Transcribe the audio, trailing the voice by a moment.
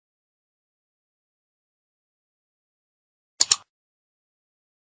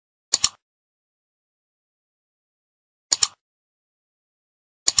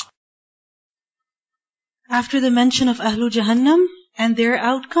After the mention of Ahlu Jahannam and their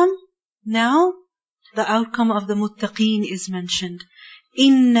outcome, now the outcome of the muttaqeen is mentioned.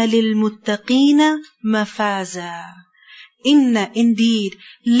 Inna lil muttaqina mafaza. Inna, indeed,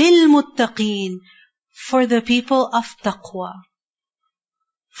 lil muttaqeen, for the people of taqwa,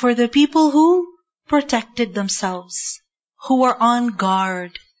 for the people who protected themselves, who were on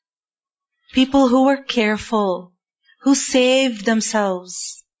guard, people who were careful, who saved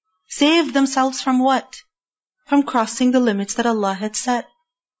themselves. Saved themselves from what? From crossing the limits that Allah had set.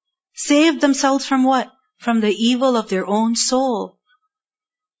 Saved themselves from what? From the evil of their own soul.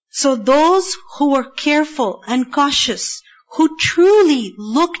 So those who were careful and cautious, who truly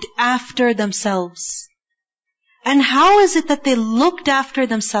looked after themselves. And how is it that they looked after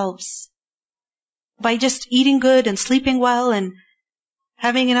themselves? By just eating good and sleeping well and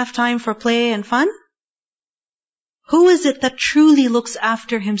having enough time for play and fun? Who is it that truly looks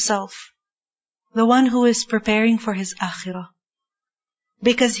after himself? The one who is preparing for his akhirah.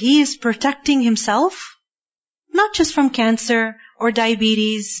 Because he is protecting himself, not just from cancer or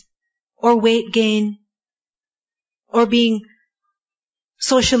diabetes or weight gain or being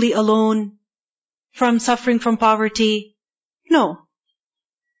socially alone, from suffering from poverty. No.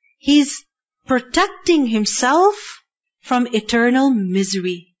 He's protecting himself from eternal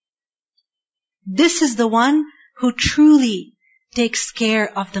misery. This is the one who truly takes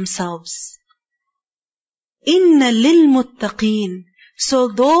care of themselves. Inna lil muttaqeen. So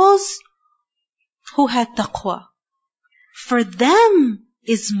those who had taqwa, for them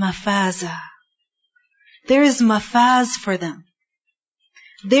is mafaza. There is mafaz for them.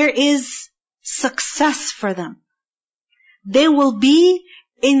 There is success for them. They will be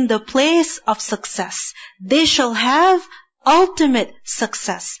in the place of success. They shall have ultimate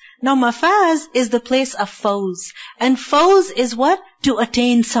success. Now mafaz is the place of fawz. And fawz is what? To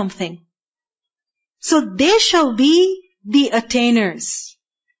attain something. So they shall be the attainers.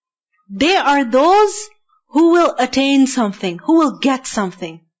 They are those who will attain something, who will get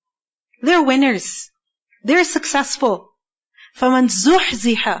something. They're winners. They're successful. فَمَنْ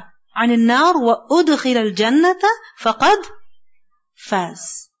زُحْزِحَ عَنِ النَّارِ وَأُدْخِلَ الْجَنَّةَ فَقَدْ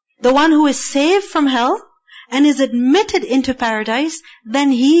فَازَ. The one who is saved from hell and is admitted into paradise,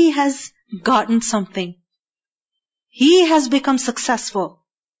 then he has gotten something. He has become successful.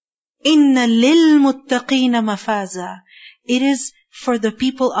 Inna lil muttaqina mafaza. It is for the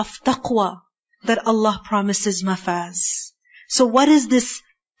people of taqwa that Allah promises mafaz. So what is this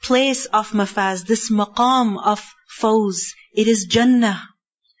place of mafaz, this maqam of fawz? It is Jannah.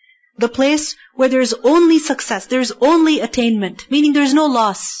 The place where there is only success, there is only attainment, meaning there is no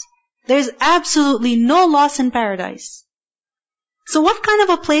loss. There is absolutely no loss in paradise. So what kind of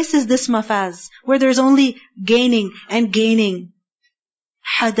a place is this mafaz, where there is only gaining and gaining?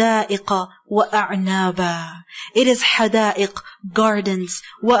 حدائق وأعنابا. It is hadaiq, gardens,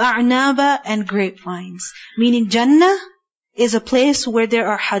 وأعنابا, and grapevines. Meaning Jannah is a place where there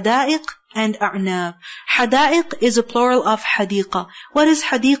are hadaiq and a'nab. Hadaiq is a plural of hadiqa. What is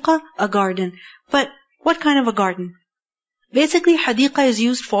hadiqa? A garden. But what kind of a garden? Basically, hadiqa is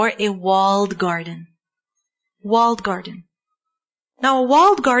used for a walled garden. Walled garden. Now, a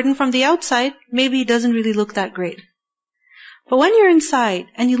walled garden from the outside, maybe it doesn't really look that great. But when you're inside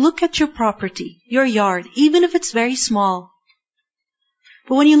and you look at your property, your yard, even if it's very small,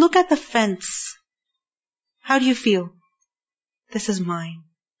 but when you look at the fence, how do you feel? This is mine.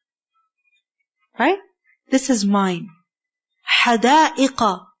 Right? This is mine.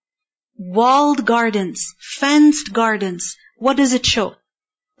 Hadaiqa, walled gardens, fenced gardens. What does it show?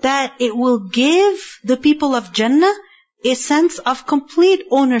 That it will give the people of Jannah a sense of complete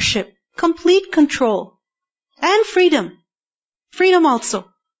ownership, complete control, and freedom. Freedom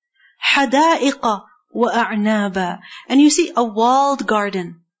also. Hadaiqa wa a'naba. And you see, a walled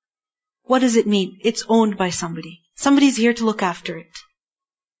garden, what does it mean? It's owned by somebody. Somebody's here to look after it.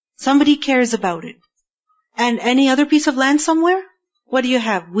 Somebody cares about it. And any other piece of land somewhere? What do you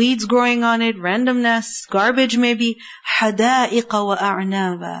have? Weeds growing on it, randomness, garbage maybe. Hadaiqa wa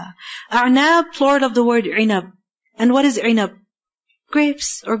a'naba. A'nab, plural of the word inab. And what is inab?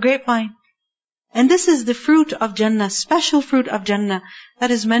 Grapes or grapevine. And this is the fruit of Jannah, special fruit of Jannah, that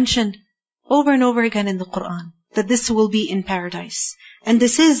is mentioned over and over again in the Quran, that this will be in paradise. And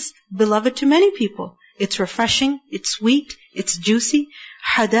this is beloved to many people. It's refreshing, it's sweet, it's juicy.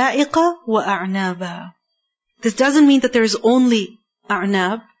 Hadaiqa wa a'naba. This doesn't mean that there is only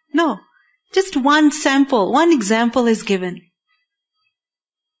a'nab. No. Just one sample, one example is given.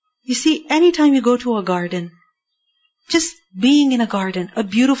 You see, anytime you go to a garden, just being in a garden, a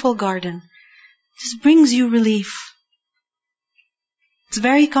beautiful garden, just brings you relief. It's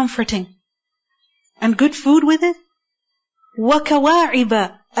very comforting. And good food with it.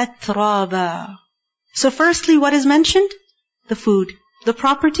 وَكَوَاعِبَ أَتْرَابًا. So firstly, what is mentioned? The food, the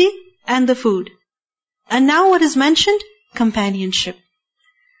property, and the food. And now what is mentioned? Companionship.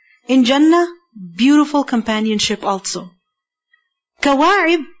 In Jannah, beautiful companionship also.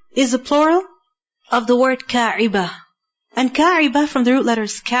 Kawa'ib is a plural of the word ka'iba. And ka'iba from the root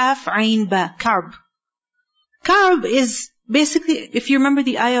letters kaf, ayn, ba, karb. Karb is basically, if you remember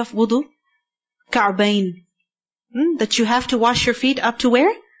the ayah of wudu, ka'bayn, that you have to wash your feet up to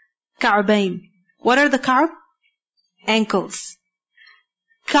where? Ka'bayn. What are the karb? Ankles.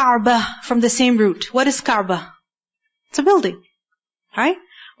 Ka'ba from the same root. What is Ka'ba? It's a building, right?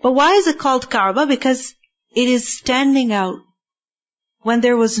 But why is it called Ka'ba? Because it is standing out when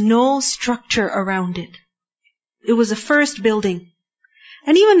there was no structure around it. It was a first building.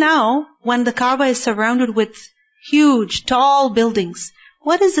 And even now, when the Kaaba is surrounded with huge, tall buildings,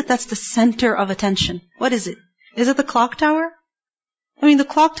 what is it that's the center of attention? What is it? Is it the clock tower? I mean, the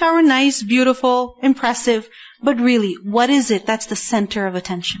clock tower, nice, beautiful, impressive, but really, what is it that's the center of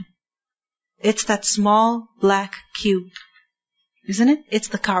attention? It's that small black cube, isn't it? It's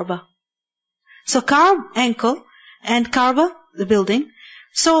the Kaaba. So Kaab, ankle, and Kaaba, the building.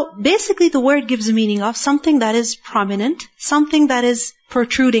 So basically the word gives a meaning of something that is prominent, something that is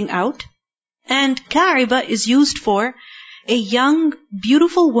protruding out. And Ka'iba is used for a young,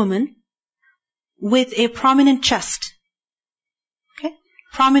 beautiful woman with a prominent chest. Okay?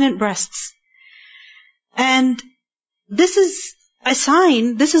 Prominent breasts. And this is a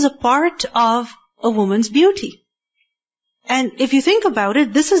sign, this is a part of a woman's beauty. And if you think about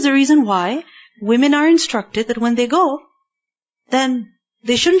it, this is the reason why women are instructed that when they go, then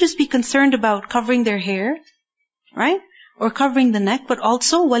they shouldn't just be concerned about covering their hair, right? Or covering the neck, but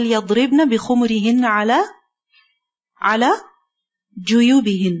also وَلْيَضْرِبْنَ بِخُمُرِهِنَّ عَلَى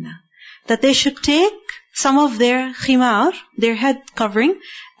جُيُوبِهِنَّ. That they should take some of their khimar, their head covering,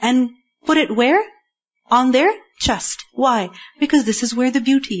 and put it where? On their chest. Why? Because this is where the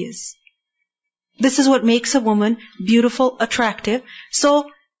beauty is. This is what makes a woman beautiful, attractive. So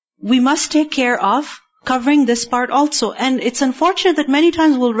we must take care of covering this part also. And it's unfortunate that many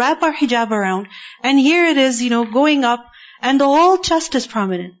times we'll wrap our hijab around, and here it is, going up, and the whole chest is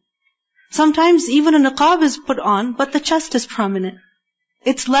prominent. Sometimes even a niqab is put on, but the chest is prominent.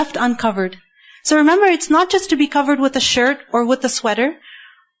 It's left uncovered. So remember, it's not just to be covered with a shirt or with a sweater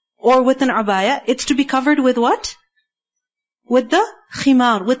or with an abaya. It's to be covered with what? With the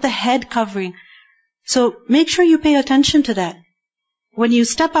khimar, with the head covering. So make sure you pay attention to that. When you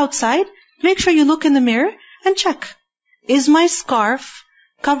step outside, make sure you look in the mirror and check. Is my scarf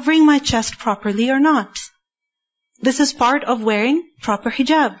covering my chest properly or not? This is part of wearing proper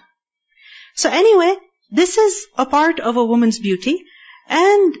hijab. So anyway, this is a part of a woman's beauty.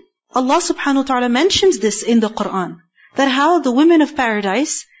 And Allah subhanahu wa ta'ala mentions this in the Quran, that how the women of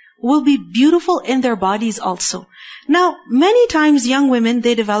paradise will be beautiful in their bodies also. Now, many times young women,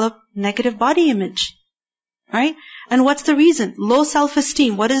 they develop negative body image, right? And what's the reason? Low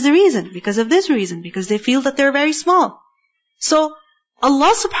self-esteem. What is the reason? Because of this reason. Because they feel that they're very small. So,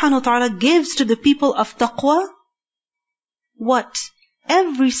 Allah subhanahu wa ta'ala gives to the people of taqwa what?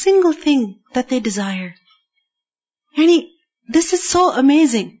 Every single thing that they desire. This is so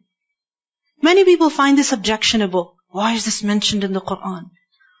amazing. Many people find this objectionable. Why is this mentioned in the Quran?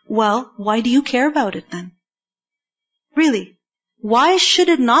 Well, why do you care about it then? Really? Why should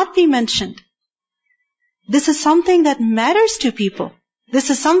it not be mentioned? This is something that matters to people. This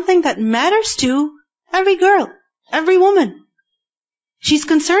is something that matters to every girl, every woman. She's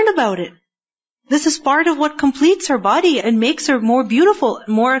concerned about it. This is part of what completes her body and makes her more beautiful,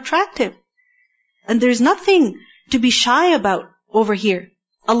 more attractive. And there's nothing to be shy about over here.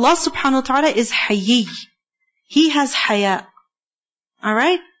 Allah subhanahu wa ta'ala is hayy. He has haya.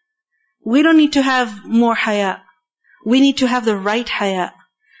 Alright? We don't need to have more haya. We need to have the right haya,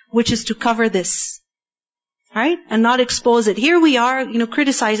 which is to cover this. Right? And not expose it. Here we are,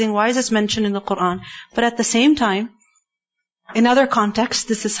 criticizing why is this mentioned in the Quran. But at the same time, in other contexts,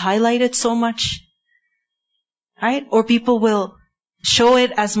 this is highlighted so much. Right? Or people will show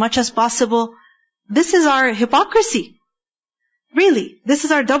it as much as possible. This is our hypocrisy. Really. This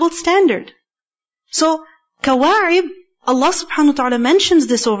is our double standard. So, kawa'ib, Allah subhanahu wa ta'ala mentions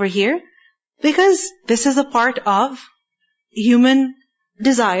this over here because this is a part of human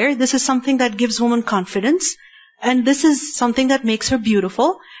desire. This is something that gives woman confidence. And this is something that makes her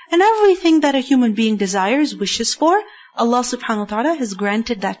beautiful. And everything that a human being desires, wishes for, Allah subhanahu wa ta'ala has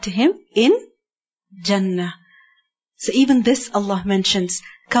granted that to him in Jannah. So even this Allah mentions.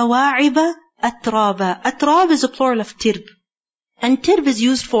 Kawa'iba atraba. Atrab is a plural of tirb. And tirb is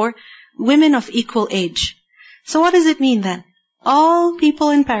used for women of equal age. So what does it mean then? All people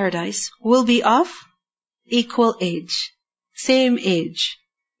in paradise will be of equal age, same age.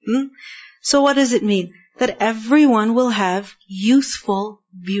 So what does it mean? That everyone will have youthful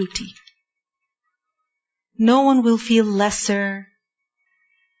beauty. No one will feel lesser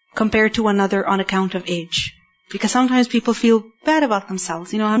compared to another on account of age. Because sometimes people feel bad about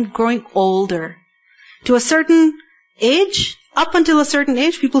themselves. I'm growing older. To a certain age, up until a certain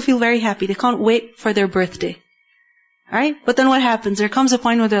age, people feel very happy. They can't wait for their birthday. Right? But then what happens? There comes a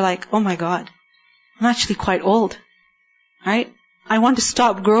point where they're like, oh my God, I'm actually quite old. Right? I want to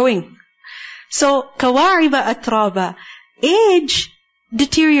stop growing. So, kawa'iba atraba. Age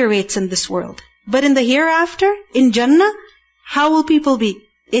deteriorates in this world. But in the hereafter, in Jannah, how will people be?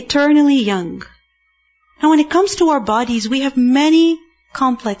 Eternally young. Now when it comes to our bodies, we have many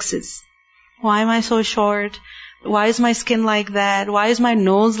complexes. Why am I so short? Why is my skin like that? Why is my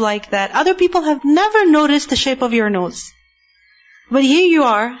nose like that? Other people have never noticed the shape of your nose. But here you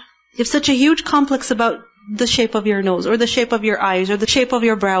are, you have such a huge complex about the shape of your nose, or the shape of your eyes, or the shape of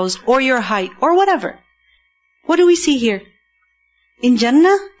your brows, or your height, or whatever. What do we see here? In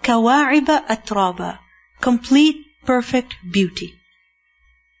Jannah, kawa'iba atraba. Complete, perfect beauty.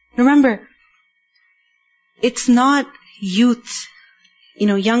 Remember, it's not youth,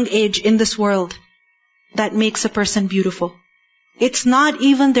 young age in this world that makes a person beautiful. It's not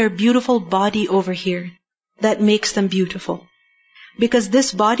even their beautiful body over here that makes them beautiful. Because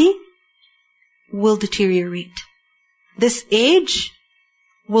this body will deteriorate. This age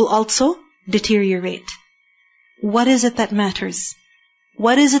will also deteriorate. What is it that matters?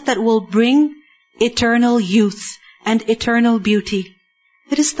 What is it that will bring eternal youth and eternal beauty?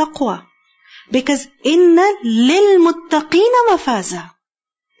 It is taqwa. Because inna lil muttaqina mafaza.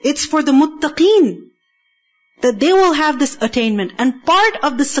 It's for the muttaqeen that they will have this attainment. And part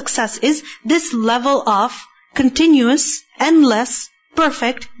of the success is this level of continuous, endless,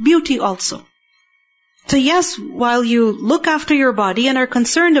 perfect beauty also. So yes, while you look after your body and are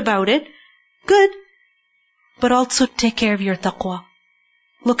concerned about it, good. But also take care of your taqwa.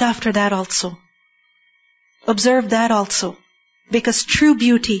 Look after that also. Observe that also. Because true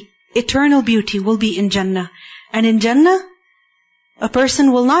beauty, eternal beauty will be in Jannah. And in Jannah, a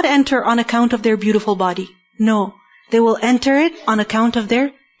person will not enter on account of their beautiful body. No, they will enter it on account of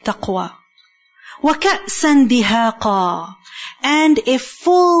their taqwa. وَكَأْسًا دِهَاقًا. And a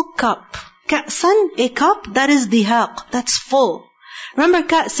full cup. Ka'san, a cup, that is dihaq, that's full. Remember,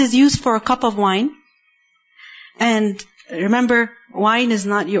 ka's is used for a cup of wine. And remember, wine is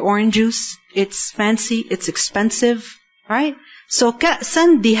not your orange juice. It's fancy, it's expensive, right? So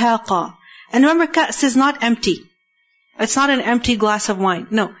ka'san dihaqa. And remember, ka's is not empty. It's not an empty glass of wine.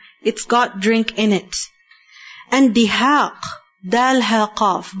 No, it's got drink in it. And dihaq, dal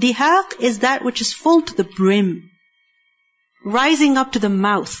haqaf. Dihaq is that which is full to the brim, rising up to the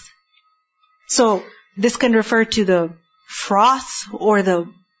mouth. So this can refer to the froth or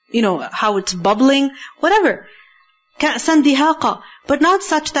the, how it's bubbling, whatever. Ka'san dihaqa. But not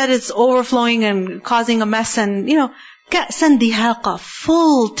such that it's overflowing and causing a mess and, Ka'san dihaqa,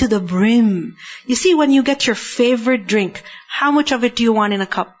 full to the brim. You see, when you get your favorite drink, how much of it do you want in a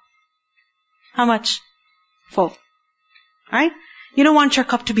cup? How much? Full. Right? You don't want your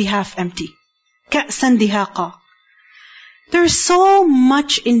cup to be half empty. Ka'san dihaqa. There's so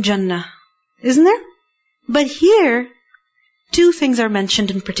much in Jannah, isn't there? But here, two things are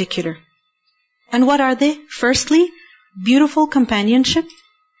mentioned in particular. And what are they? Firstly, beautiful companionship.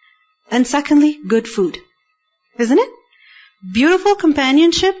 And secondly, good food. Isn't it? Beautiful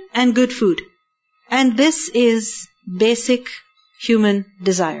companionship and good food. And this is basic human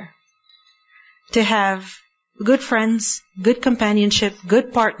desire. To have good friends, good companionship,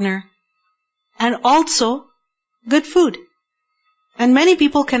 good partner, and also good food. And many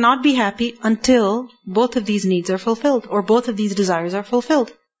people cannot be happy until both of these needs are fulfilled, or both of these desires are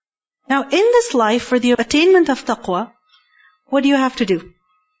fulfilled. Now, in this life, for the attainment of taqwa, what do you have to do?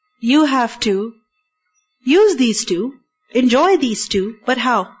 You have to use these two, enjoy these two, but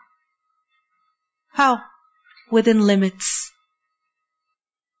how? How? Within limits.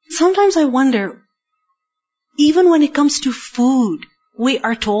 Sometimes I wonder, even when it comes to food, we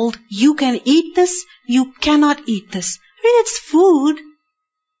are told, you can eat this, you cannot eat this. I mean, it's food.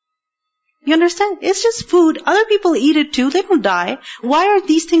 You understand? It's just food. Other people eat it too. They don't die. Why are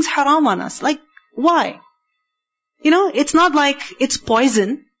these things haram on us? Like, why? It's not like it's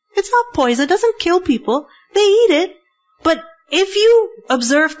poison. It's not poison. It doesn't kill people. They eat it. But if you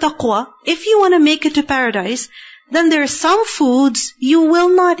observe taqwa, if you want to make it to paradise, then there are some foods you will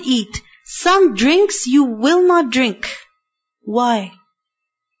not eat. Some drinks you will not drink. Why?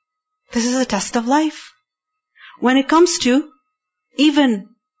 This is a test of life. When it comes to even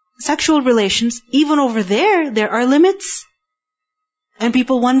sexual relations, even over there are limits. And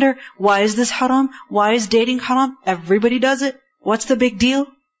people wonder, why is this haram? Why is dating haram? Everybody does it. What's the big deal?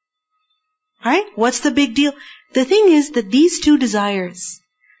 Right? What's the big deal? The thing is that these two desires,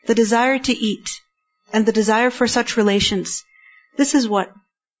 the desire to eat and the desire for such relations, this is what?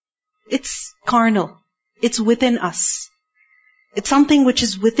 It's carnal. It's within us. It's something which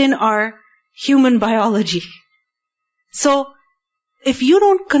is within our human biology. So, if you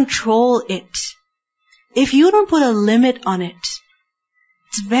don't control it, if you don't put a limit on it,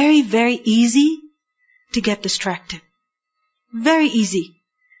 it's very, very easy to get distracted. Very easy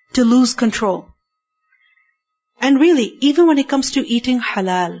to lose control. And really, even when it comes to eating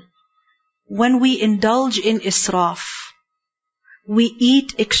halal, when we indulge in israf, we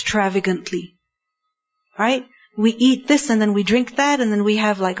eat extravagantly. Right? We eat this and then we drink that and then we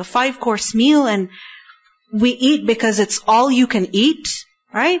have like a 5-course meal and we eat because it's all you can eat.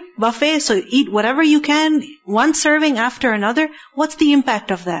 Right? Buffet, so eat whatever you can, one serving after another. What's the impact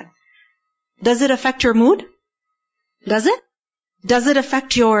of that? Does it affect your mood? Does it? Does it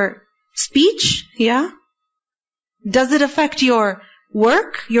affect your speech? Yeah. Does it affect your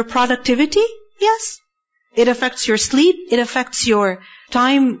work, your productivity? Yes. It affects your sleep. It affects your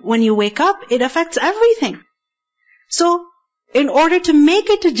time when you wake up. It affects everything. So, in order to make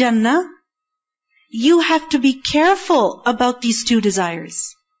it to Jannah, you have to be careful about these two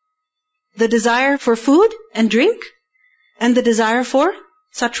desires. The desire for food and drink and the desire for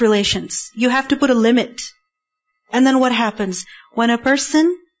such relations. You have to put a limit. And then what happens? When a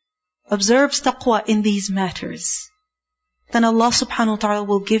person observes taqwa in these matters, then Allah subhanahu wa ta'ala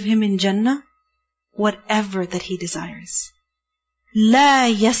will give him in Jannah whatever that he desires.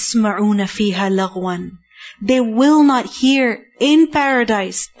 لَا يَسْمَعُونَ فِيهَا لَغْوًا. They will not hear in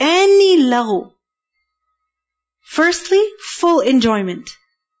paradise any laghu. Firstly, full enjoyment.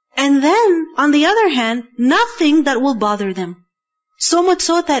 And then, on the other hand, nothing that will bother them. So much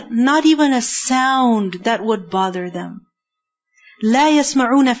so that not even a sound that would bother them. لَا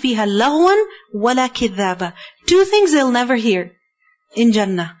يَسْمَعُونَ فِيهَا لَغْوًا وَلَا كِذَّابًا. Two things they'll never hear in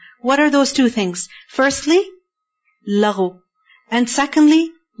Jannah. What are those two things? Firstly, laghu. And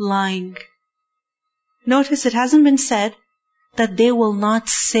secondly, lying. Notice it hasn't been said that they will not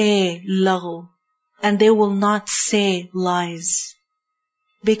say laghu. And they will not say lies.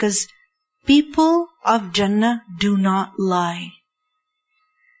 Because people of Jannah do not lie.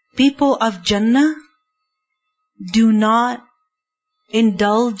 People of Jannah do not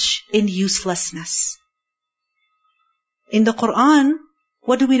indulge in uselessness. In the Quran,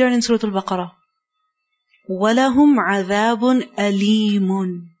 what do we learn in Surah Al-Baqarah? وَلَهُمْ عَذَابٌ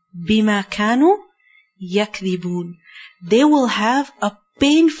أَلِيمٌ بِمَا كَانُوا يَكْذِبُونَ. They will have a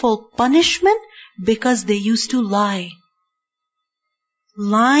painful punishment because they used to lie.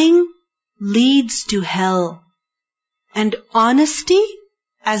 Lying leads to hell. And honesty,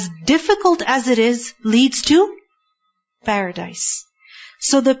 as difficult as it is, leads to paradise.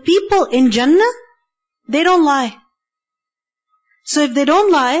 So the people in Jannah, they don't lie. So if they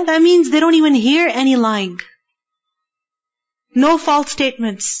don't lie, that means they don't even hear any lying. No false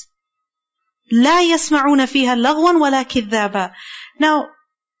statements. لَا يَسْمَعُونَ فِيهَا لَغْوًا وَلَا كِذَّابًا. Now,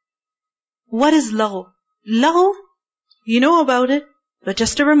 what is laghu? Laghu, you know about it, but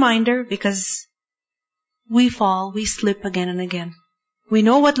just a reminder, because we fall, we slip again and again. We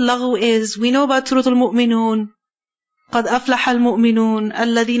know what laghu is. We know about Surah Al-Mu'minun. قَدْ أَفْلَحَ الْمُؤْمِنُونَ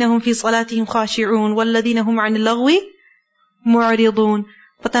الَّذِينَ هُمْ فِي صَلَاتِهِمْ خَاشِعُونَ وَالَّذِينَ هُمْ عَنِ اللَّغْوِ مُعْرِضُونَ.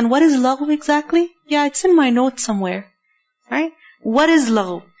 But then what is laghu exactly? Yeah, it's in my notes somewhere. Right? What is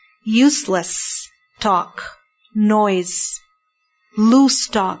laghu? Useless talk, noise, loose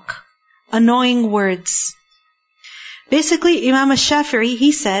talk, annoying words. Basically, Imam al-Shafi'i,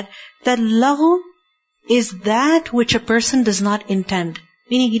 he said that laghu is that which a person does not intend.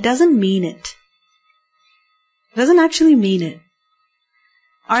 Meaning he doesn't mean it. Doesn't actually mean it.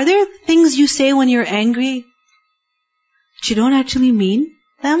 Are there things you say when you're angry but you don't actually mean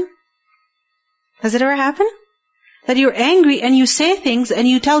them? Has it ever happened? That you're angry and you say things and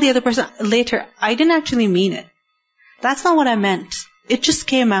you tell the other person later, I didn't actually mean it. That's not what I meant. It just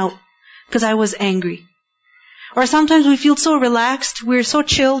came out because I was angry. Or sometimes we feel so relaxed, we're so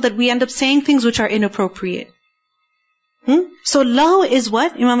chilled that we end up saying things which are inappropriate. So laghu is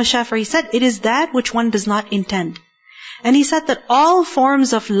what? Imam al-Shafi'i said, it is that which one does not intend. And he said that all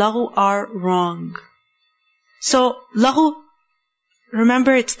forms of laghu are wrong. So laghu,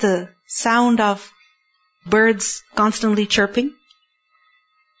 remember it's the sound of birds constantly chirping?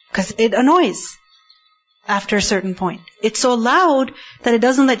 Because it annoys. after a certain point. It's so loud that it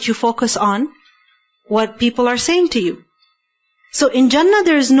doesn't let you focus on what people are saying to you. So in Jannah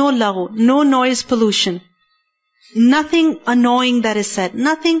there is no laghu, no noise pollution, nothing annoying that is said,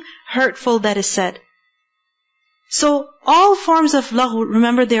 nothing hurtful that is said. So all forms of laghu,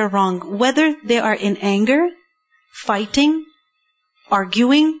 remember, they are wrong, whether they are in anger, fighting,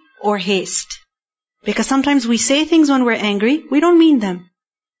 arguing, or haste. Because sometimes we say things when we're angry, we don't mean them.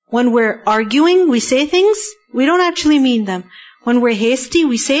 When we're arguing, we say things, we don't actually mean them. When we're hasty,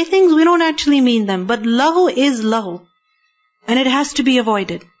 we say things, we don't actually mean them. But laghu is laghu, and it has to be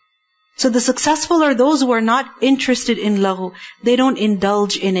avoided. So the successful are those who are not interested in laghu. They don't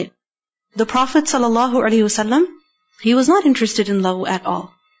indulge in it. The Prophet ﷺ, he was not interested in laghu at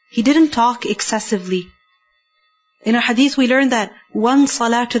all. He didn't talk excessively. In a hadith we learn that one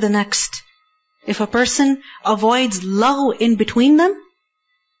salah to the next, if a person avoids laghu in between them,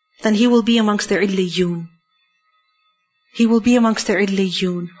 then he will be amongst their illiyun. He will be amongst their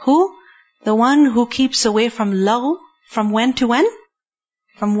illiyun. Who? The one who keeps away from laghu, from when to when?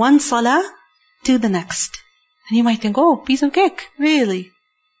 From one salah to the next. And you might think, oh, piece of cake, really?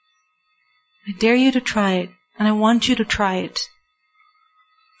 I dare you to try it, and I want you to try it.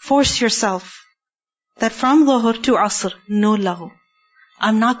 Force yourself that from dhuhr to asr, no laghu.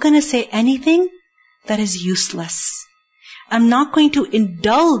 I'm not going to say anything that is useless. I'm not going to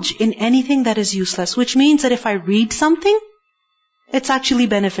indulge in anything that is useless, which means that if I read something, it's actually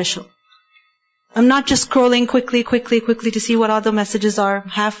beneficial. I'm not just scrolling quickly to see what other messages are,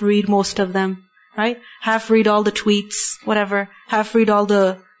 half read most of them, right? Half read all the tweets, whatever, half read all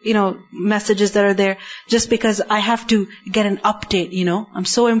the, messages that are there, just because I have to get an update, I'm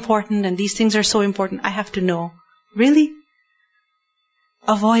so important and these things are so important, I have to know. Really?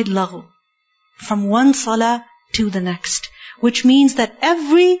 Avoid laghu. From one salah to the next. Which means that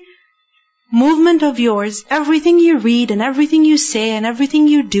every movement of yours, everything you read and everything you say and everything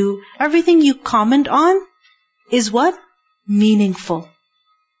you do, everything you comment on is what? Meaningful.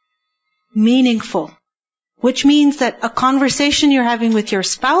 Meaningful. Which means that a conversation you're having with your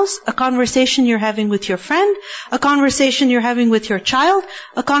spouse, a conversation you're having with your friend, a conversation you're having with your child,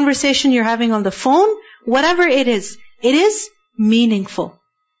 a conversation you're having on the phone, whatever it is meaningful.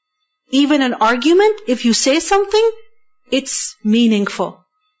 Even an argument, if you say something, it's meaningful.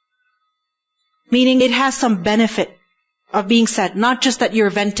 Meaning it has some benefit of being said. Not just that you're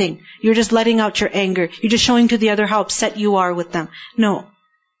venting. You're just letting out your anger. You're just showing to the other how upset you are with them. No.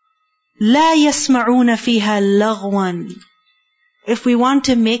 لَا يَسْمَعُونَ فِيهَا لَغْوًا. If we want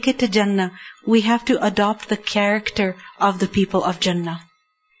to make it to Jannah, we have to adopt the character of the people of Jannah.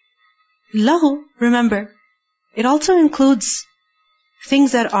 Laghu, remember, it also includes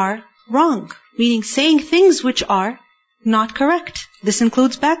things that are wrong. Meaning saying things which are not correct. This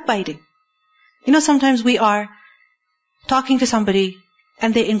includes backbiting. Sometimes we are talking to somebody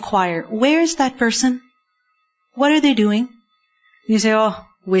and they inquire, where is that person? What are they doing? You say, oh,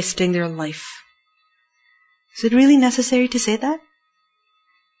 wasting their life. Is it really necessary to say that?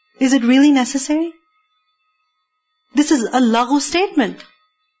 Is it really necessary? This is a laghu statement.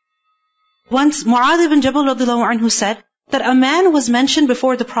 Once Mu'adh ibn Jabal radhiyallahu anhu said that a man was mentioned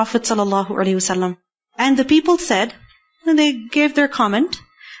before the Prophet sallallahu alaihi wasallam, and the people said, and they gave their comment,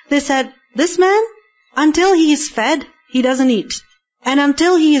 they said, this man, until he is fed, he doesn't eat. And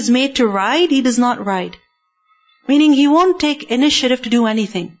until he is made to ride, he does not ride. Meaning he won't take initiative to do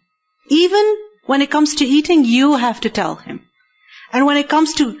anything. Even when it comes to eating, you have to tell him. And when it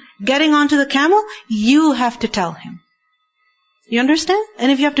comes to getting onto the camel, you have to tell him. You understand?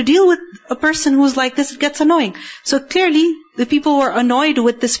 And if you have to deal with a person who's like this, it gets annoying. So clearly, the people were annoyed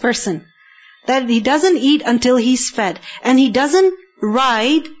with this person. That he doesn't eat until he's fed. And he doesn't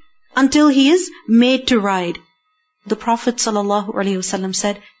ride until he is made to ride. The Prophet ﷺ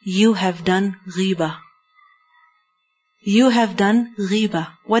said, you have done ghiba. You have done ghiba.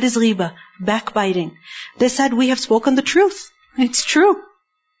 What is ghiba? Backbiting. They said, we have spoken the truth. It's true.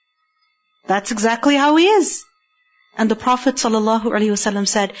 That's exactly how he is. And the Prophet ﷺ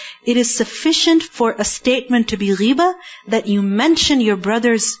said, it is sufficient for a statement to be ghiba that you mention your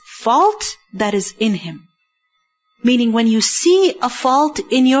brother's fault that is in him. Meaning when you see a fault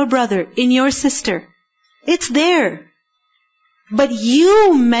in your brother, in your sister, it's there. But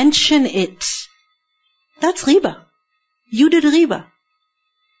you mention it. That's ghiba. You did ghiba.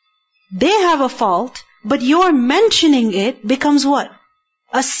 They have a fault, but your mentioning it becomes what?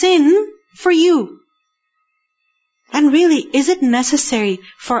 A sin for you. And really, is it necessary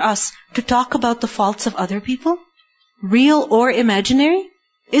for us to talk about the faults of other people? Real or imaginary?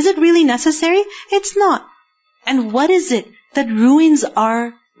 Is it really necessary? It's not. And what is it that ruins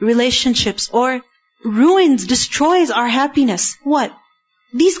our relationships or ruins, destroys our happiness? What?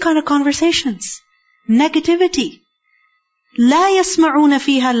 These kind of conversations. Negativity. لا يسمعون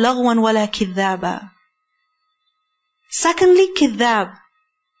فيها لغوا ولا كذابا. Secondly, كذاب,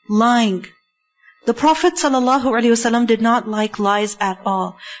 lying. The Prophet ﷺ did not like lies at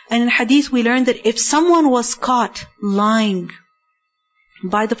all. And in hadith we learned that if someone was caught lying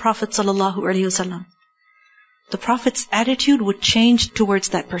by the Prophet ﷺ, the Prophet's attitude would change towards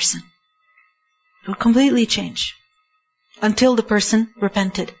that person. It would completely change until the person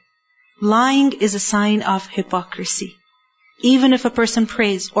repented. Lying is a sign of hypocrisy. Even if a person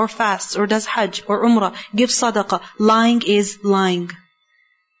prays or fasts or does hajj or umrah, gives sadaqah, lying is lying.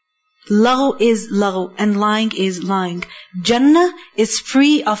 Laghu is laghu and lying is lying. Jannah is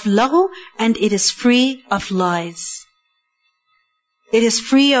free of laghu and it is free of lies. It is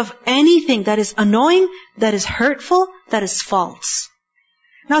free of anything that is annoying, that is hurtful, that is false.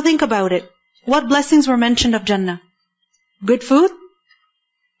 Now think about it. What blessings were mentioned of Jannah? Good food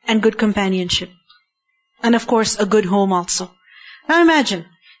and good companionship. And of course, a good home also. Now imagine,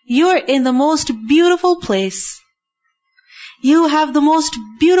 you're in the most beautiful place. You have the most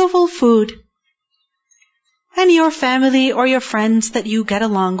beautiful food. And your family or your friends that you get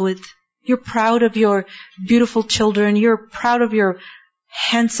along with. You're proud of your beautiful children. You're proud of your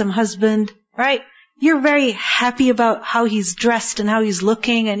handsome husband, right? You're very happy about how he's dressed and how he's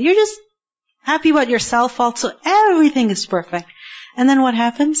looking. And you're just happy about yourself also. Everything is perfect. And then what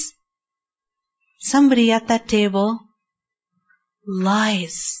happens? Somebody at that table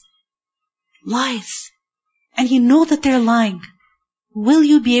lies. And you know that they're lying. Will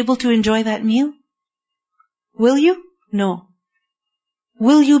you be able to enjoy that meal? Will you? No.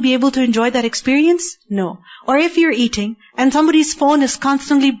 Will you be able to enjoy that experience? No. Or if you're eating and somebody's phone is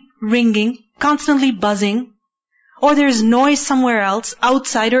constantly ringing, constantly buzzing, or there's noise somewhere else,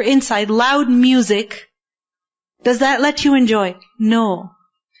 outside or inside, loud music, does that let you enjoy? No.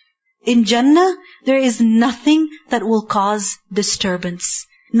 In Jannah, there is nothing that will cause disturbance.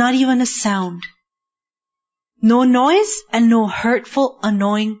 Not even a sound. No noise and no hurtful,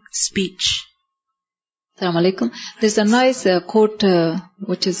 annoying speech. Assalamu alaikum. There's a nice quote,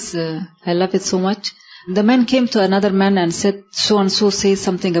 which is, I love it so much. The man came to another man and said, so and so says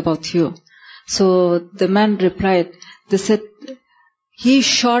something about you. So the man replied, they said, he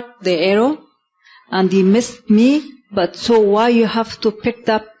shot the arrow and he missed me, but so why you have to pick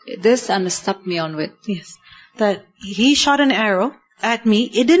up this and stop me on with? Yes. That he shot an arrow at me,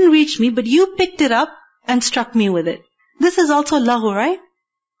 it didn't reach me, but you picked it up and struck me with it. This is also laghu, right?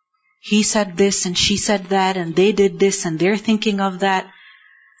 He said this and she said that and they did this and they're thinking of that.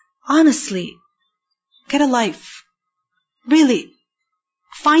 Honestly, get a life. Really.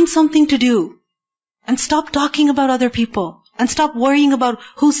 Find something to do. And stop talking about other people. And stop worrying about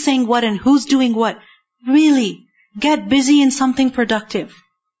who's saying what and who's doing what. Really. Get busy in something productive.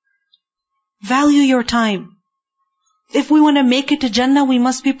 Value your time. If we want to make it to Jannah, we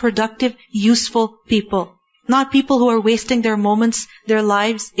must be productive, useful people. Not people who are wasting their moments, their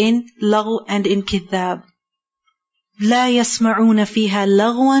lives in laghu and in kidhab. لا يسمعون فيها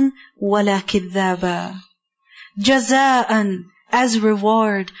لغوا ولا كذابا. جزاء, as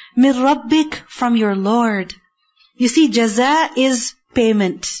reward. من ربك, from your Lord. You see, jaza is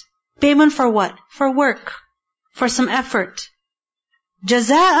payment. Payment for what? For work. For some effort.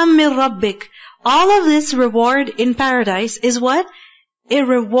 جزاء من ربك. All of this reward in paradise is what? A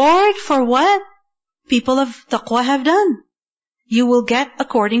reward for what? People of taqwa have done. You will get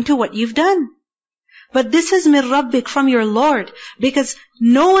according to what you've done. But this is min rabbik, from your Lord, because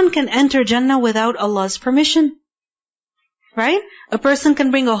no one can enter Jannah without Allah's permission. Right? A person can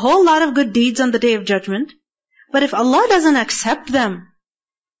bring a whole lot of good deeds on the Day of Judgment, but if Allah doesn't accept them,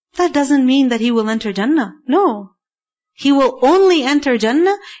 that doesn't mean that he will enter Jannah. No. He will only enter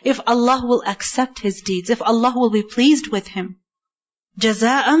Jannah if Allah will accept his deeds, if Allah will be pleased with him.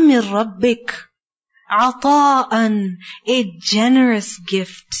 Jaza'an min rabbik. Ata'an, a generous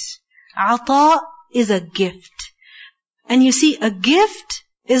gift. Ata is a gift. And you see, a gift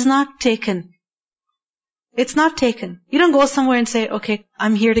is not taken. It's not taken. You don't go somewhere and say, okay,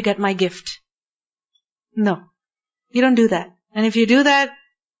 I'm here to get my gift. No. You don't do that. And if you do that,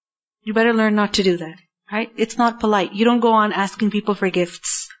 you better learn not to do that. Right? It's not polite. You don't go on asking people for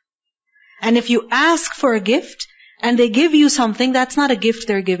gifts. And if you ask for a gift and they give you something, that's not a gift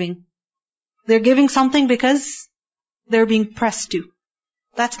they're giving. They're giving something because they're being pressed to.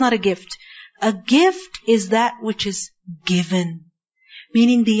 That's not a gift. A gift is that which is given.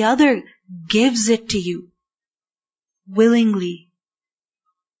 Meaning the other gives it to you willingly.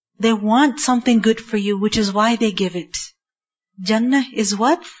 They want something good for you, which is why they give it. Jannah is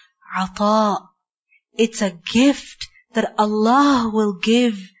what? Ata. It's a gift that Allah will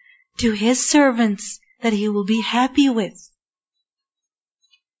give to His servants that He will be happy with.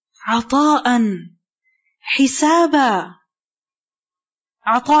 عطاءً حسابًا.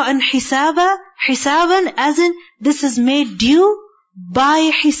 عطاءً حسابًا. حسابًا as in this is made due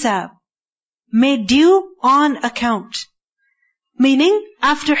by hisab. Made due on account. Meaning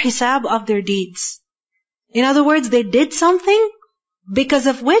after hisab of their deeds. In other words, they did something because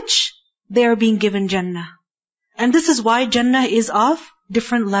of which they are being given Jannah. And this is why Jannah is of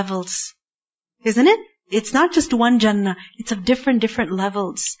different levels. Isn't it? It's not just one Jannah. It's of different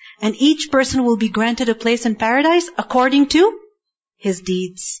levels. And each person will be granted a place in paradise according to his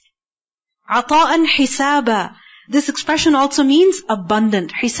deeds. عطاءً حسابًا. This expression also means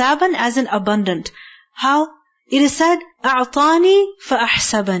abundant. Hisaban as in abundant. How? It is said, أعطاني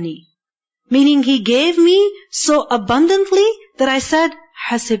فأحسبني. Meaning He gave me so abundantly that I said,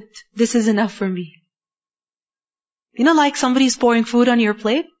 حسبت. This is enough for me. You know, like somebody's pouring food on your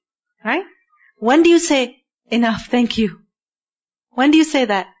plate, right? When do you say, enough, thank you? When do you say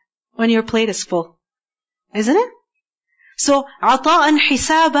that? When your plate is full. Isn't it? So, عطاءً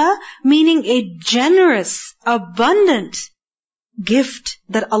حسابًا, meaning a generous, abundant gift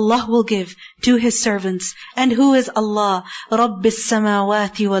that Allah will give to His servants. And who is Allah? رَبِّ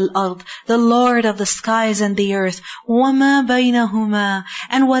السَّمَاوَاتِ وَالْأَرْضِ, the Lord of the skies and the earth. وَمَا بَيْنَهُمَا,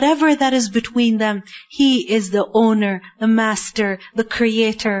 and whatever that is between them, He is the owner, the master, the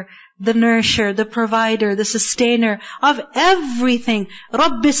creator, the nourisher, the provider, the sustainer of everything.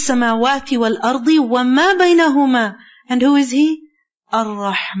 رَبِّ السَّمَاوَاتِ وَالْأَرْضِ وَمَا بَيْنَهُمَا. And who is He?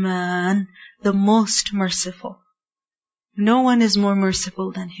 Ar-Rahman, the most merciful. No one is more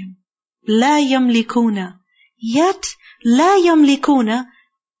merciful than Him. لَا يَمْلِكُونَ. Yet, لَا يَمْلِكُونَ,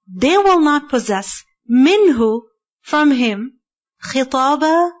 they will not possess, minhu, from Him,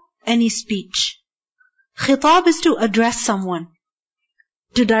 خِطَابًا, any speech. Khitab is to address someone,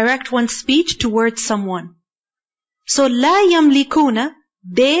 to direct one's speech towards someone. So, لَا يَمْلِكُونَ,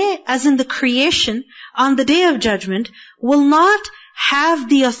 they, as in the creation, on the Day of Judgment, will not have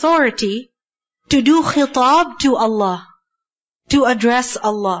the authority to do khitab to Allah, to address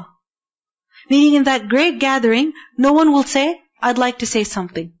Allah. Meaning in that great gathering, no one will say, I'd like to say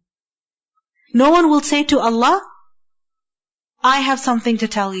something. No one will say to Allah, I have something to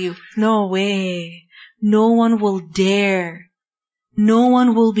tell you. No way. No one will dare. No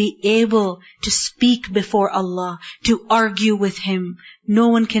one will be able to speak before Allah, to argue with Him. No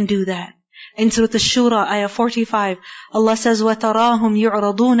one can do that. In Surah Ash-Shura, ayah 45, Allah says, وَتَرَاهُمْ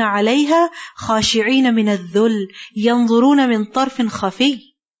يُعْرَضُونَ عَلَيْهَا خَاشِعِينَ مِنَ الذُّلِّ يَنْظُرُونَ مِنْ طَرْفٍ خَفِيٍّ.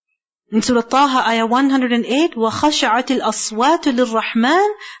 In Surah Taha, ayah 108, وَخَشَعَتِ الْأَصْوَاتُ لِلرَّحْمَنِ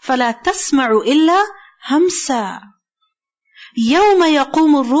فَلَا تَسْمَعُ إِلَّا هَمْسًا. يَوْمَ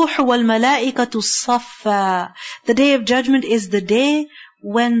يَقُومُ الرُّوحُ وَالْمَلَائِكَةُ صَفًّا. The Day of Judgment is the day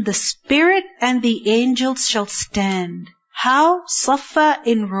when the Spirit and the angels shall stand. How? Safa,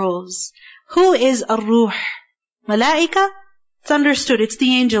 in rows. Who is Ar-Ruh? Malaika? It's understood, it's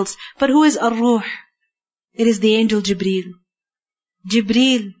the angels. But who is Ar-Ruh? It is the angel Jibreel.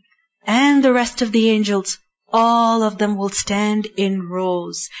 Jibreel and the rest of the angels, all of them will stand in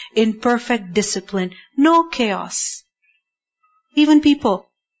rows, in perfect discipline, no chaos. Even people,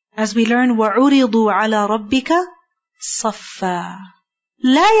 as we learn, وَعُرِضُوا عَلَى رَبِّكَ صَفًّا.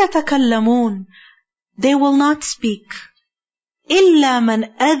 لَا يَتَكَلَّمُونَ. They will not speak. إِلَّا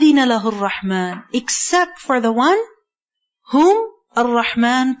مَنْ أَذِنَ لَهُ الرَّحْمَنِ. Except for the one whom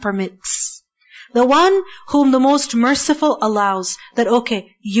Ar-Rahman permits. The one whom the most merciful allows. That,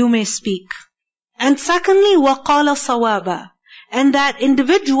 okay, you may speak. And secondly, وَقَالَ صَوَابًا. And that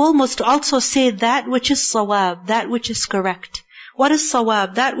individual must also say that which is sawab, that which is correct. What is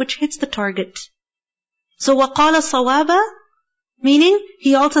sawab? That which hits the target. So وَقَالَ صَوَابًا, meaning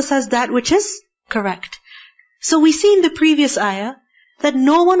he also says that which is correct. So we see in the previous ayah that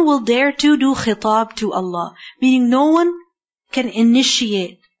no one will dare to do khitab to Allah, meaning no one can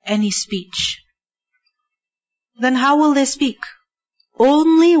initiate any speech. Then how will they speak?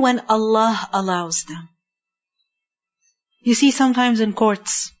 Only when Allah allows them. You see sometimes in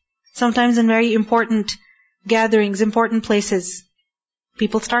courts, sometimes in very important gatherings, important places,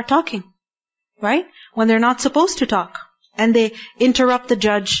 people start talking, right? When they're not supposed to talk. And they interrupt the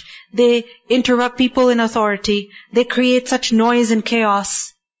judge, they interrupt people in authority, they create such noise and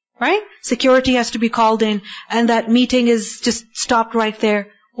chaos, right? Security has to be called in, and that meeting is just stopped right there.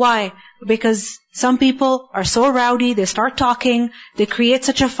 Why? Because some people are so rowdy, they start talking, they create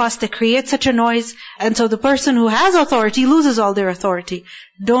such a fuss, they create such a noise, and so the person who has authority loses all their authority.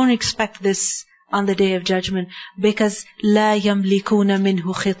 Don't expect this on the Day of Judgment, because لَا يَمْلِكُونَ مِنْهُ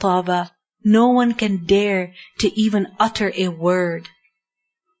خِطَابًا. no one can dare to even utter a word.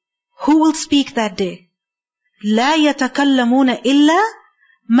 Who will speak that day? لا يتكلمون إلا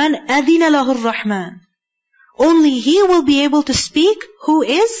من أذن له الرحمن. Only he will be able to speak who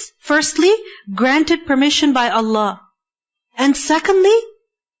is, firstly, granted permission by Allah. And secondly,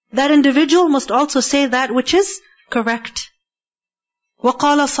 that individual must also say that which is correct.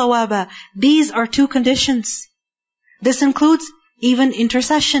 وَقَالَ صَوَابًا. These are two conditions. This includes even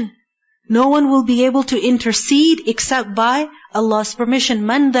intercession. No one will be able to intercede except by Allah's permission.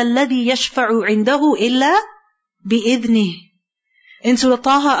 مَنْ ذَا الَّذِي يَشْفَعُ عِنْدَهُ إِلَّا بِإِذْنِهِ. In Surah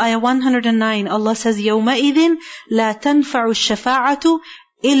Taha, ayah 109, Allah says, يَوْمَئِذٍ لَا تَنْفَعُ الشَّفَاعَةُ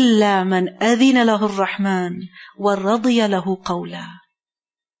إِلَّا مَنْ أَذِنَ لَهُ الرَّحْمَنُ وَرَضِيَ لَهُ قَوْلًا.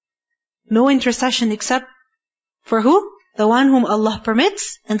 No intercession except for who? The one whom Allah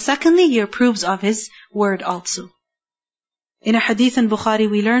permits, and secondly, He approves of His word also. In a hadith in Bukhari,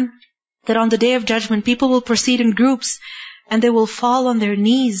 we learn that on the Day of Judgment, people will proceed in groups, and they will fall on their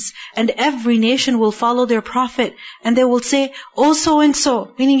knees, and every nation will follow their prophet, and they will say, "Oh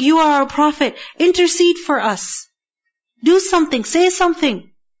so-and-so," meaning you are our prophet, intercede for us. Do something, say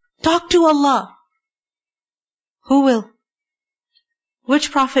something, talk to Allah. Who will?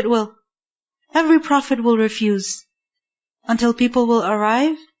 Which prophet will? Every prophet will refuse. Until people will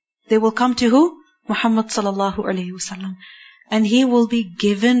arrive, they will come to who? Muhammad sallallahu alayhi wasallam. And he will be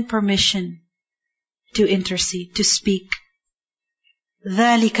given permission to intercede, to speak.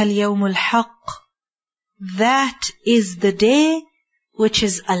 ذَلِكَ الْيَوْمُ الْحَقِّ. That is the day which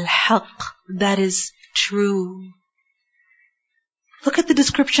is al-haq, that is true. Look at the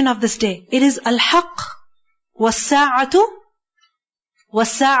description of this day. It is al-haq. وَالسَّاعَةُ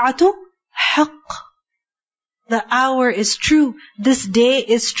حَقٌّ. The hour is true. This day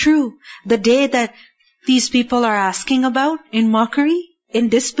is true. The day that these people are asking about in mockery, in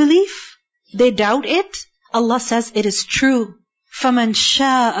disbelief, they doubt it. Allah says it is true. فَمَنْ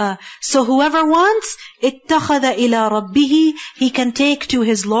شَاءَ. So whoever wants, اتَّخَذَ إِلَىٰ رَبِّهِ. He can take to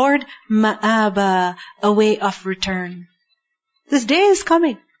his Lord مَآبًا, a way of return. This day is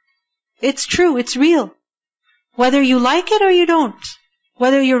coming. It's true, it's real. Whether you like it or you don't,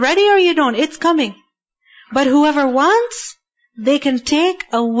 whether you're ready or you don't, it's coming. But whoever wants, they can take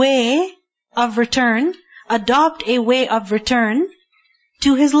a way of return, adopt a way of return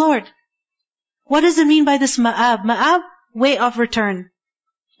to his Lord. What does it mean by this ma'ab? Ma'ab, way of return.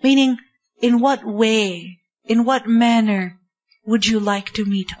 Meaning, in what way, in what manner would you like to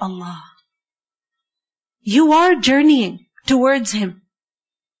meet Allah? You are journeying towards Him.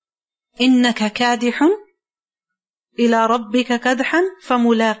 إِنَّكَ كَادِحٌ إِلَىٰ رَبِّكَ كَدْحًا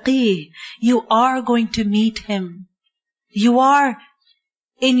فَمُلَاقِيهِ. You are going to meet Him. You are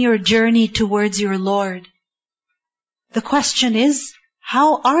in your journey towards your Lord. The question is,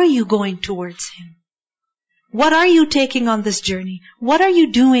 how are you going towards Him? What are you taking on this journey? What are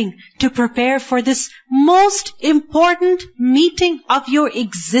you doing to prepare for this most important meeting of your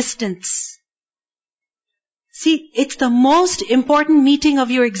existence? See, it's the most important meeting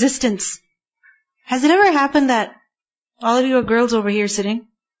of your existence. Has it ever happened that all of you are girls over here sitting?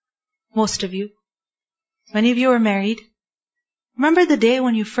 Most of you. Many of you are married. Remember the day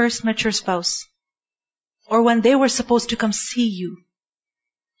when you first met your spouse? Or when they were supposed to come see you?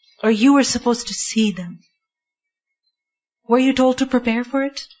 Or you were supposed to see them? Were you told to prepare for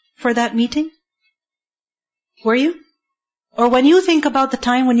it? For that meeting? Were you? Or when you think about the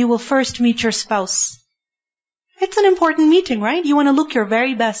time when you will first meet your spouse, it's an important meeting, right? You want to look your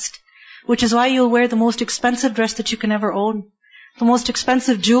very best, which is why you'll wear the most expensive dress that you can ever own, the most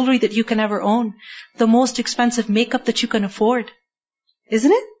expensive jewelry that you can ever own, the most expensive makeup that you can afford.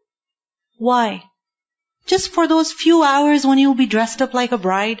 Isn't it? Why? Just for those few hours when you'll be dressed up like a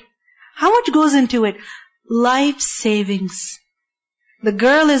bride. How much goes into it? Life savings. The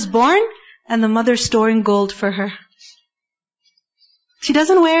girl is born and the mother's storing gold for her. She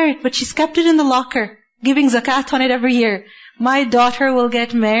doesn't wear it, but she's kept it in the locker, giving zakat on it every year. My daughter will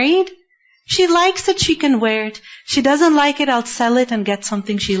get married. She likes it, she can wear it. She doesn't like it, I'll sell it and get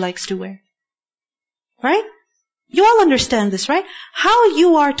something she likes to wear. Right? You all understand this, right? How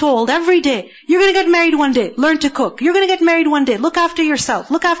you are told every day, you're going to get married one day, learn to cook. You're going to get married one day, look after yourself,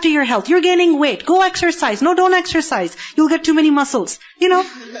 look after your health. You're gaining weight, go exercise. No, don't exercise. You'll get too many muscles.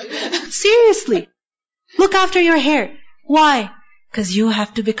 Seriously. Look after your hair. Why? Because you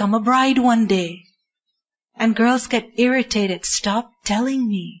have to become a bride one day. And girls get irritated. Stop telling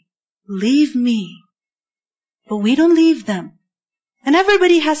me. Leave me. But we don't leave them. And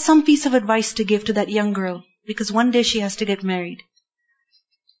everybody has some piece of advice to give to that young girl, because one day she has to get married.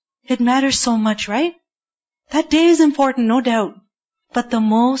 It matters so much, right? That day is important, no doubt. But the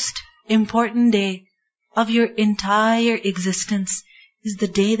most important day of your entire existence is the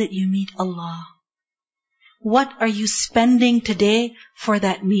day that you meet Allah. What are you spending today for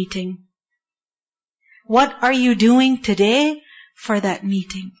that meeting? What are you doing today for that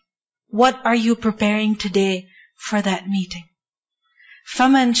meeting? What are you preparing today for that meeting?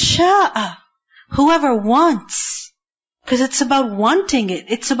 فَمَنْ شَاءَ, whoever wants, because it's about wanting it,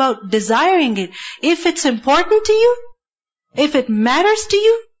 it's about desiring it. If it's important to you, if it matters to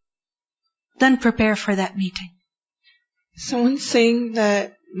you, then prepare for that meeting. Someone's saying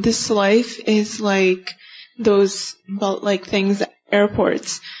that this life is like those belt-like things at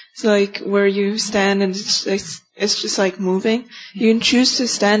airports. So like where you stand and it's just like moving. You can choose to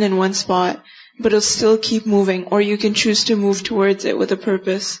stand in one spot, but it'll still keep moving, or you can choose to move towards it with a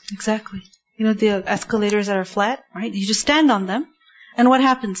purpose. Exactly. You know the escalators that are flat, right? You just stand on them, and what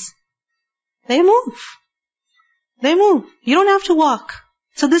happens? They move. They move. You don't have to walk.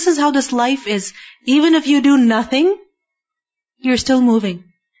 So this is how this life is. Even if you do nothing, you're still moving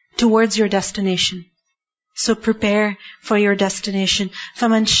towards your destination. So prepare for your destination.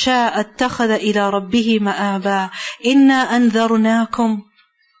 فَمَنْ شَاءَ اتَّخَذَ إِلَىٰ رَبِّهِ مَآبًا إِنَّا أَنذَرْنَاكُمْ.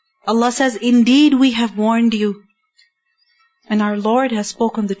 Allah says, indeed we have warned you. And our Lord has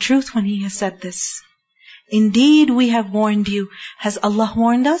spoken the truth when He has said this. Indeed we have warned you. Has Allah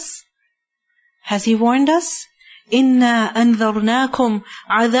warned us? Has He warned us? إِنَّا أَنذَرْنَاكُمْ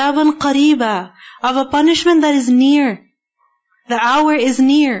عَذَابًا قَرِيبًا, of a punishment that is near. The hour is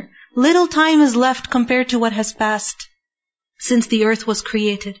near. Little time is left compared to what has passed since the earth was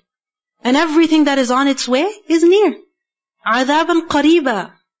created. And everything that is on its way is near. عَذَابًا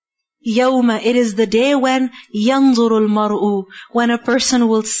قَرِيبًا. يَوْمَ, it is the day when يَنْظُرُ الْمَرْءُ, when a person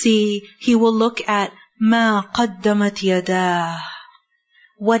will see, he will look at مَا قَدَّمَتْ يَدَاهُ,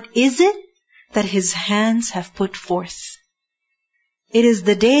 what is it that his hands have put forth. It is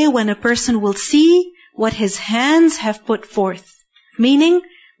the day when a person will see what his hands have put forth, meaning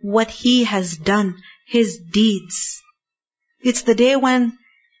what he has done, his deeds. It's the day when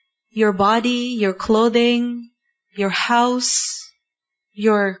your body, your clothing, your house,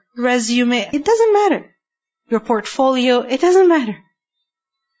 your resume, it doesn't matter. Your portfolio, it doesn't matter.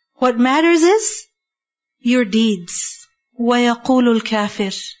 What matters is your deeds. وَيَقُولُ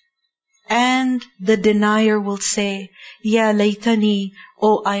الْكَافِرُ, and the denier will say, يَا لَيْتَنِي,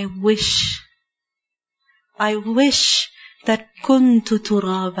 oh I wish that kuntu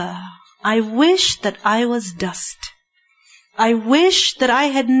turaba. I wish that I was dust. I wish that I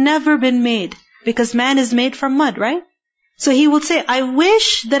had never been made, because man is made from mud, right? So he will say, I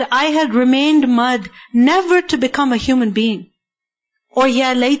wish that I had remained mud, never to become a human being. Or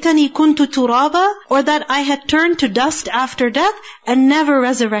ya laytani kuntu turaba, or that I had turned to dust after death and never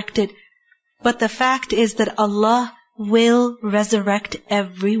resurrected. But the fact is that Allah will resurrect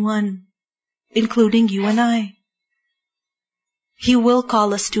everyone, including you and I. He will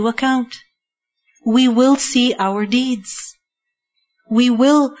call us to account. We will see our deeds. We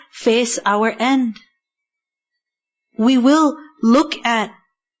will face our end. We will look at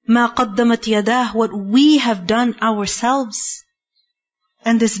مَا قَدَّمَتْ يَدَاهُ, what we have done ourselves.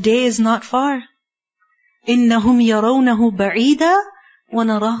 And this day is not far. إِنَّهُمْ يَرَوْنَهُ بَعِيدًا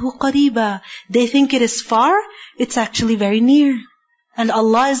وَنَرَاهُ قَرِيبًا. They think it is far, it's actually very near. And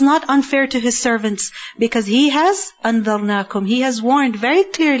Allah is not unfair to His servants, because He has أَنذَرْنَاكُمْ, He has warned very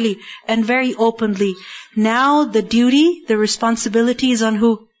clearly and very openly. Now the duty, the responsibility is on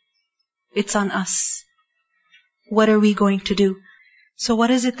who? It's on us. What are we going to do? So what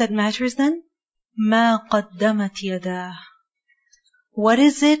is it that matters then? مَا قَدَّمَتْ يَدَاهُ. What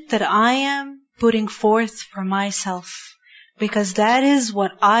is it that I am putting forth for myself? Because that is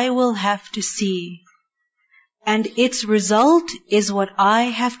what I will have to see. And its result is what I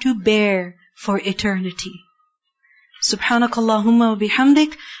have to bear for eternity. Subhanakallahumma wa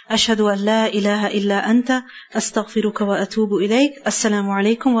bihamdik, ashhadu an la ilaha illa anta, astaghfiruka wa atubu ilayk. Assalamu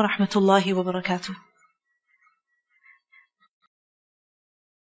alaikum wa rahmatullahi wa barakatuh.